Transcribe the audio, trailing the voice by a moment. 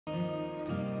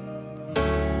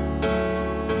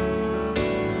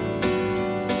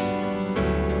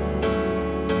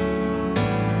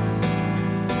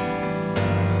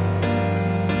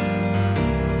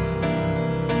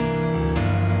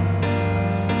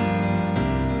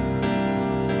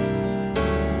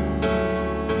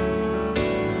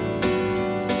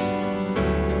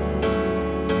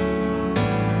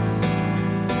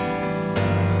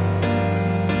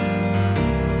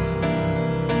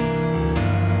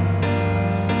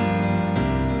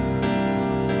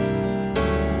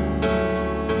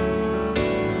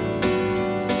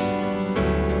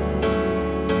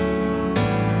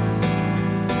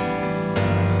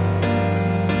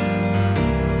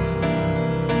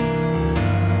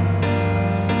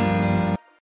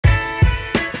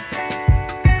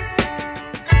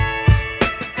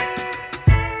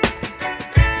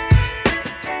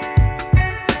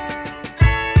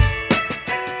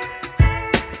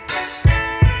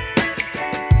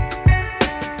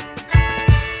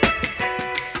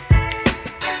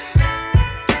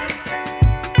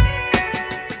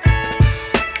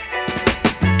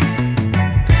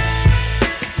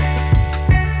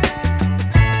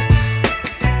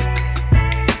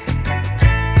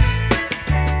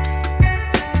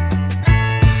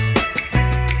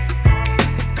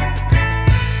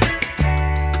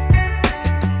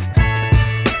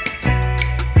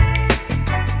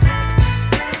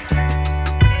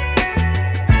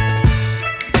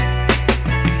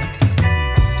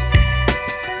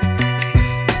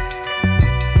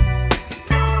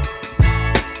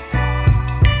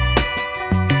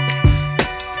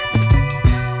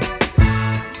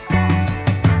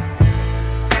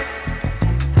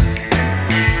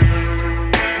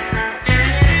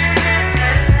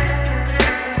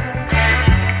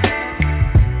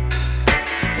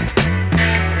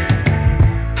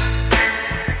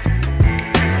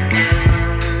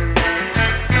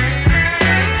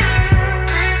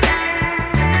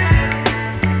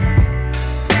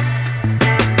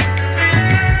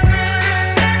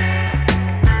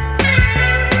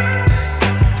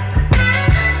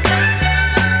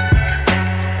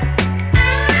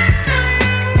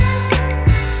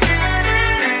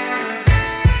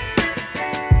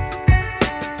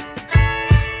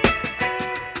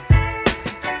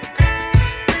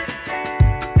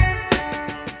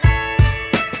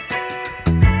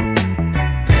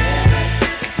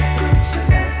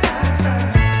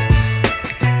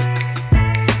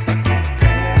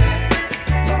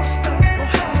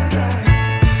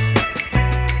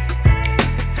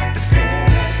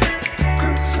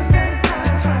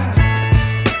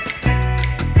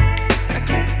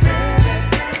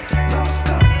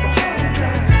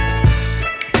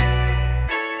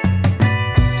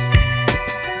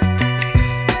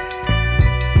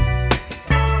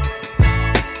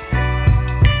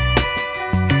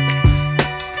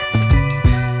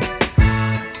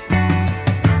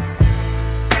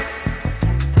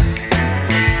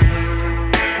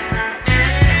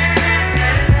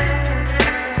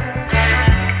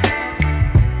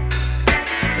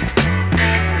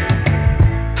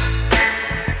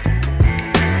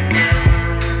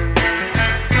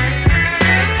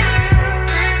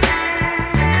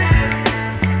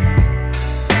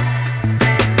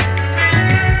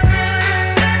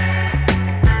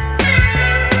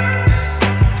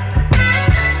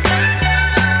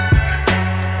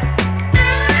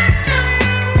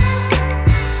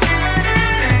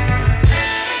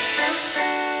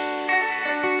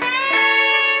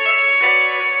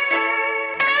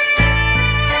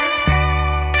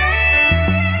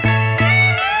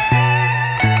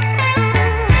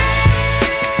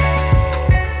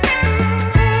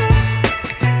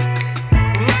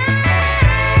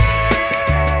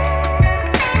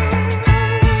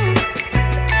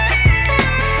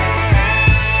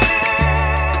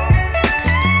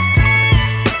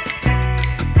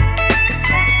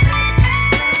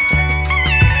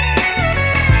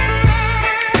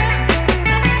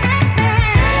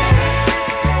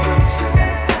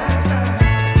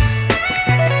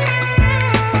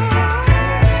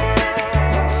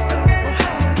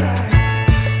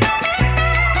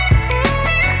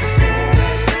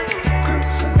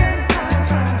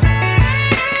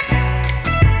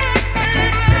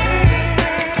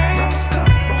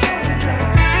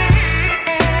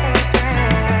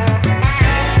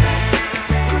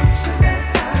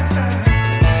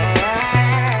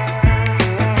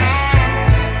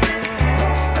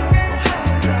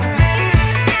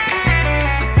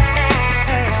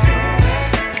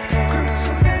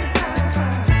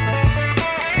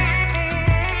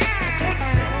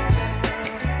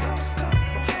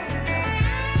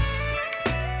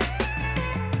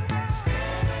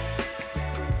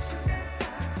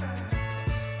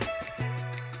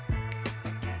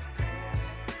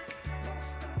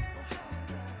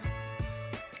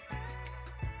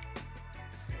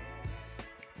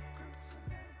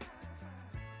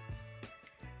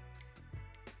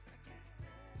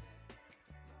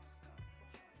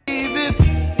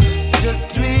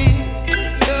just treat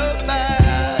your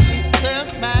body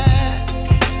and mine.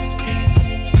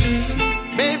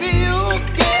 Baby, you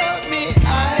give me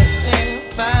ice and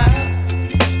fire.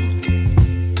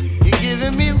 You're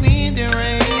giving me wind and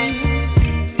rain.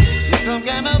 You're some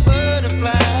kind of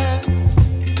butterfly.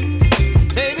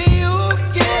 Baby, you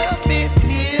give me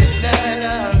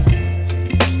midnight.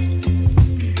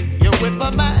 You whip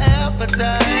up my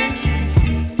appetite.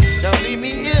 Don't leave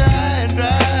me here high and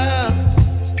dry.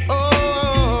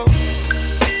 Oh,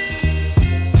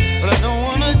 but I don't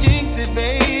wanna jinx it,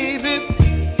 baby.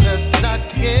 Let's not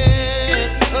get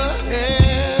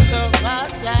ahead of my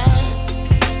time.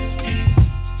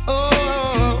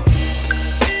 Oh,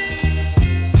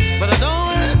 but I don't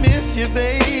wanna miss you,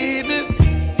 baby.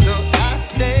 So I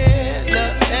stand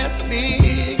up and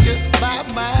speak my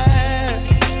mind.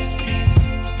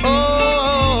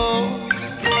 Oh.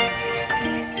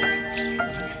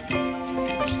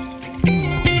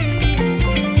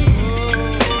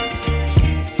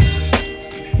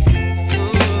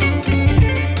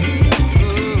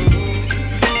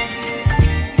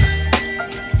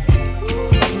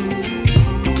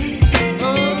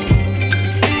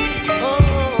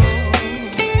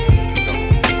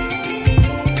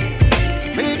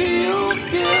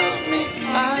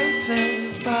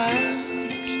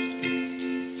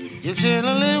 You're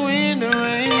chilling in the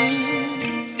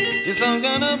rain. You're some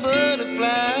kind of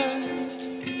butterfly.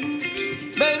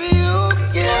 Baby, you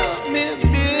give me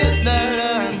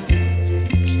midnight.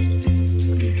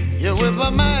 You whip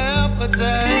up my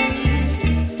appetite.